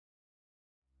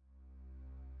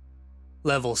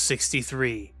Level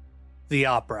 63, The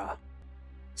Opera.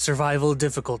 Survival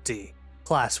difficulty,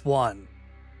 Class 1.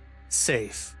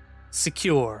 Safe,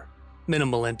 secure,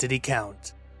 minimal entity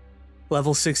count.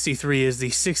 Level 63 is the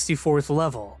 64th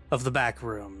level of the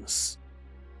Backrooms.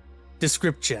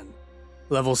 Description: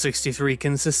 Level 63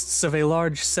 consists of a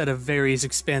large set of various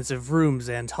expansive rooms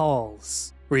and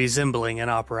halls, resembling an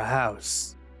opera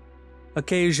house.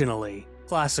 Occasionally,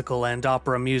 classical and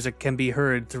opera music can be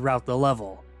heard throughout the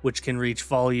level, which can reach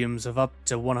volumes of up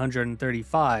to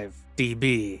 135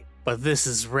 dB, but this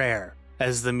is rare,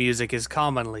 as the music is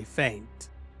commonly faint.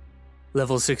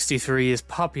 Level 63 is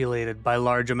populated by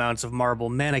large amounts of marble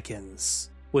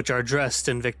mannequins, which are dressed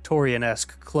in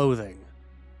Victorian-esque clothing.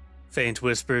 Faint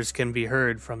whispers can be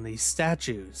heard from these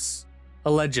statues,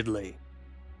 allegedly.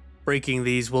 Breaking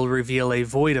these will reveal a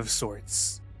void of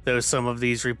sorts, though some of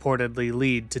these reportedly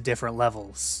lead to different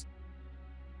levels.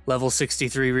 Level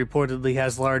 63 reportedly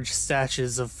has large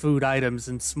stashes of food items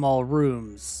in small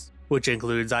rooms, which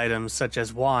includes items such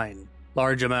as wine,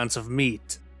 large amounts of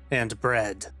meat, and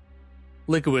bread.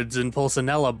 Liquids in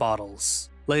pulcinella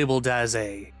bottles, labeled as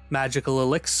a magical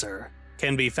elixir,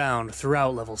 can be found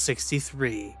throughout level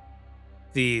 63.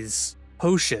 These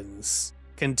potions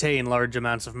contain large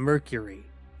amounts of mercury,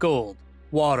 gold,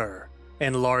 water,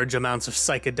 and large amounts of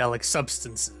psychedelic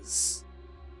substances.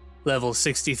 Level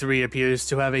 63 appears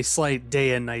to have a slight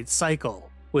day and night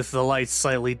cycle, with the lights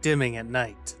slightly dimming at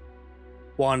night.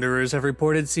 Wanderers have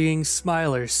reported seeing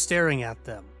smilers staring at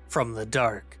them from the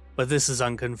dark, but this is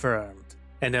unconfirmed,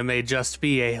 and it may just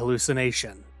be a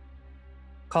hallucination.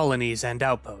 Colonies and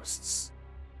Outposts.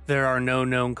 There are no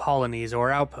known colonies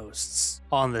or outposts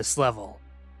on this level.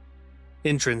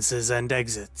 Entrances and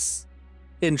exits.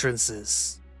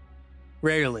 Entrances.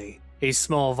 Rarely, a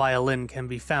small violin can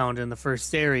be found in the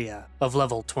first area of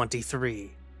level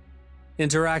 23.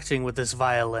 Interacting with this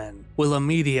violin will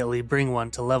immediately bring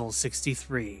one to level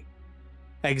 63.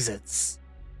 Exits.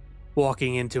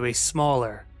 Walking into a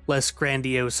smaller, less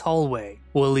grandiose hallway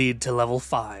will lead to level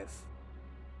 5.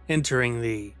 Entering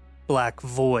the Black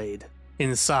Void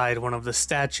inside one of the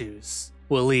statues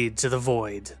will lead to the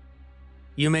Void.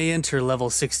 You may enter level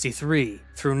 63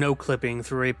 through no-clipping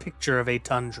through a picture of a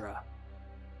tundra.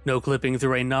 No-clipping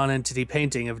through a non-entity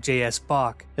painting of J.S.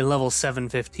 Bach in level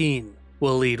 715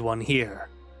 will lead one here.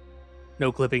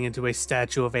 No-clipping into a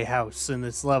statue of a house in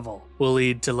this level will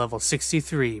lead to level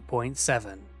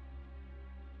 63.7.